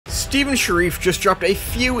Steven Sharif just dropped a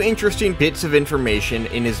few interesting bits of information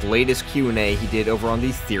in his latest Q&A he did over on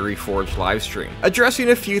the Theory Forge livestream,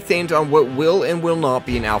 addressing a few things on what will and will not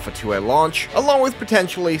be in Alpha 2 at launch, along with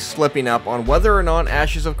potentially slipping up on whether or not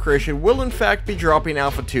Ashes of Creation will in fact be dropping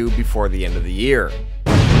Alpha 2 before the end of the year.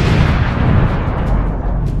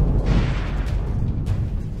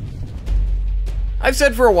 I've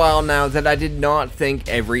said for a while now that I did not think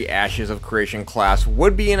every Ashes of Creation class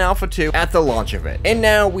would be in Alpha 2 at the launch of it, and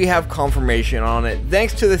now we have confirmation on it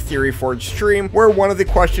thanks to the Theory Forge stream, where one of the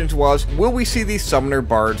questions was, will we see the Summoner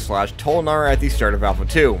Bard / Tolnar at the start of Alpha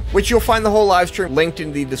 2, which you'll find the whole livestream linked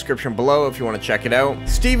in the description below if you want to check it out.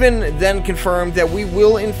 Steven then confirmed that we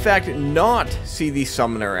will in fact not see the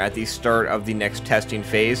Summoner at the start of the next testing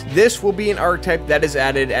phase. This will be an archetype that is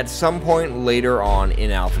added at some point later on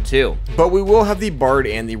in Alpha 2, but we will have the Bard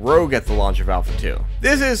and the Rogue at the launch of Alpha 2.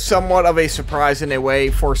 This is somewhat of a surprise in a way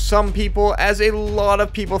for some people, as a lot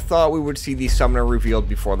of people thought we would see the Summoner revealed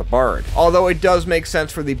before the Bard, although it does make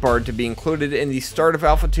sense for the Bard to be included in the start of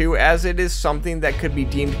Alpha 2, as it is something that could be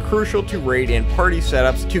deemed crucial to raid and party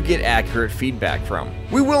setups to get accurate feedback from.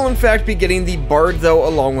 We will in fact be getting the Bard though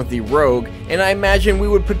along with the Rogue, and I imagine we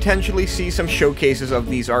would potentially see some showcases of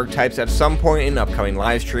these archetypes at some point in upcoming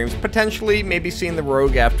live streams, potentially maybe seeing the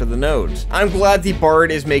Rogue after the nodes. I'm glad the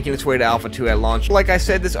Bard is making its way to Alpha 2 at launch. Like I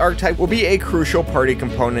said, this archetype will be a crucial party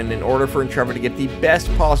component in order for Intrepid to get the best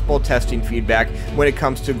possible testing feedback when it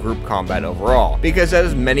comes to group combat overall, because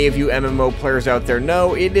as many of you MMO players out there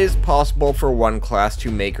know, it is possible for one class to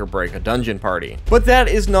make or break a dungeon party. But that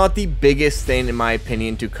is not the biggest thing in my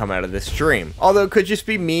opinion to come out of this stream. Although it could just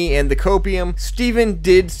be me and the copium, Steven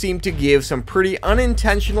did seem to give some pretty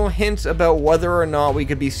unintentional hints about whether or not we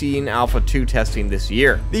could be seeing Alpha 2 testing this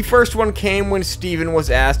year. The first one came when Steven was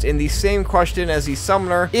asked in the same question as the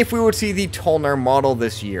Summoner if we would see the Tolnar model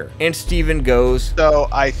this year, and Steven goes, so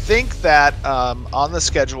I think that on the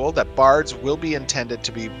schedule that Bards will be intended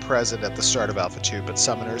to be present at the start of Alpha 2, but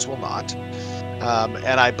Summoners will not.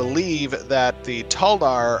 And I believe that the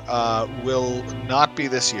Tolnar will not be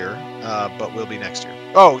this year, but will be next year.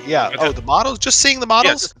 Oh, yeah. Okay. Oh, the models? Just seeing the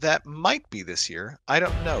models? Yes. That might be this year. I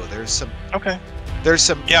don't know. There's some... Okay. There's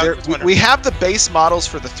some... Yeah, we have the base models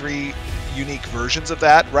for the 3 unique versions of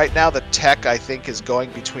that. Right now, the tech, I think, is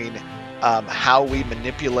going between how we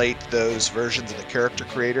manipulate those versions of the character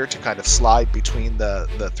creator to kind of slide between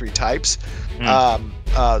the 3 types.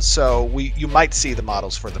 So you might see the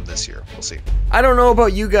models for them this year. We'll see. I don't know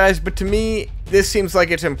about you guys, but to me, this seems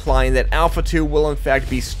like it's implying that Alpha 2 will in fact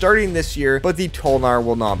be starting this year, but the Tolnar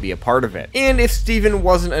will not be a part of it. And if Steven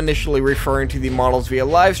wasn't initially referring to the models via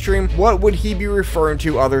livestream, what would he be referring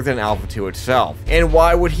to other than Alpha 2 itself? And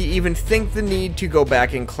why would he even think the need to go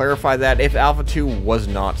back and clarify that if Alpha 2 was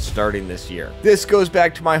not starting this year? This goes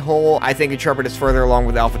back to my whole, I think Intrepid is further along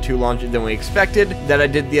with Alpha 2 launch than we expected, that I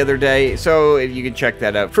did the other day, so if you can check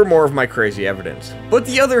that out for more of my crazy evidence. But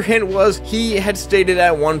the other hint was, he had stated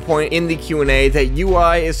at one point in the Q&A that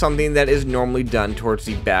UI is something that is normally done towards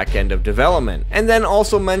the back end of development, and then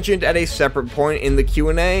also mentioned at a separate point in the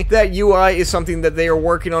Q&A that UI is something that they are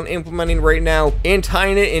working on implementing right now and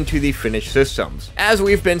tying it into the finished systems, as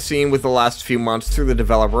we've been seeing with the last few months through the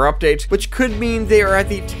developer updates, which could mean they are at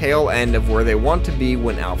the tail end of where they want to be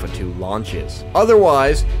when Alpha 2 launches.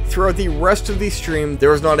 Otherwise, throughout the rest of the stream,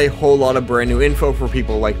 there was not a whole lot of brand new info for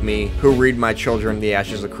people like me who read my children the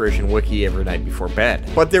Ashes of Creation wiki every night before bed.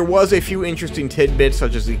 But there was a few interesting tidbits,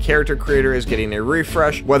 such as the character creator is getting a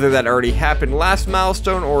refresh. Whether that already happened last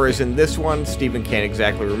milestone or is in this one, Steven can't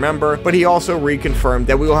exactly remember, but he also reconfirmed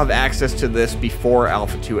that we will have access to this before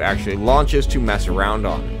Alpha 2 actually launches to mess around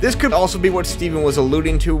on. This could also be what Steven was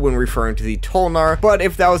alluding to when referring to the Tolnar, but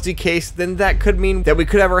if that was the case, then that could mean that we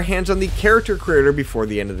could have our hands on the character creator before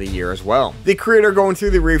the end of the year as well. The creator going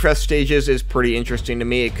through the refresh stages is pretty interesting to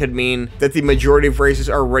me. It could mean that the majority of races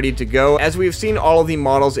are ready to go, as we've seen all of the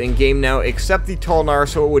models in game now except the Tolnar,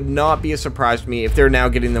 so it would not be a surprise to me if they're now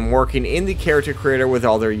getting them working in the character creator with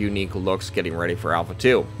all their unique looks getting ready for Alpha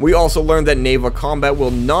 2. We also learned that naval combat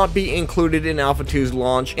will not be included in Alpha 2's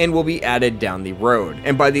launch and will be added down the road,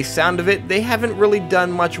 and by the sound of it, they haven't really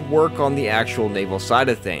done much work on the actual naval side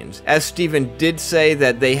of things, as Steven did say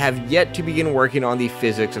that they have yet to begin working on the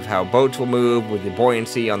physics of how boats will move with the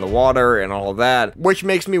buoyancy on the water and all of that, which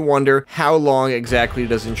makes me wonder how long exactly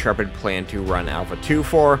does Intrepid plan to run Alpha 2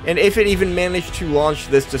 for, and if it even Steven managed to launch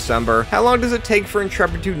this December, how long does it take for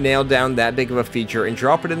Intrepid to nail down that big of a feature and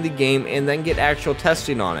drop it in the game and then get actual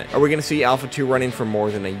testing on it? Are we going to see Alpha 2 running for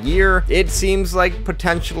more than a year? It seems like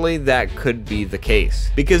potentially that could be the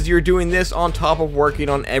case, because you're doing this on top of working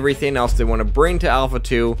on everything else they want to bring to Alpha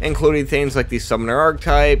 2, including things like the Summoner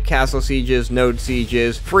archetype, castle sieges, node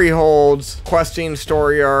sieges, freeholds, questing,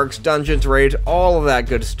 story arcs, dungeons, raids, all of that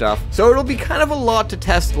good stuff. So it'll be kind of a lot to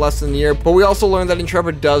test less than a year, but we also learned that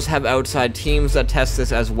Intrepid does have outside teams that test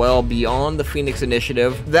this as well beyond the Phoenix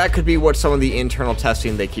Initiative. That could be what some of the internal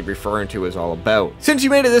testing they keep referring to is all about. Since you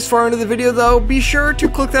made it this far into the video though, be sure to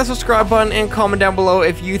click that subscribe button and comment down below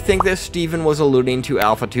if you think that Steven was alluding to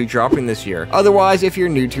Alpha 2 dropping this year. Otherwise, if you're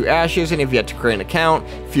new to Ashes and have yet to create an account,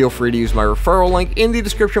 feel free to use my referral link in the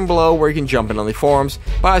description below where you can jump in on the forums,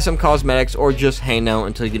 buy some cosmetics, or just hang out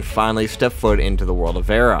until you can finally step foot into the world of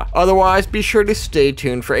Vera. Otherwise, be sure to stay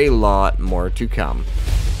tuned for a lot more to come.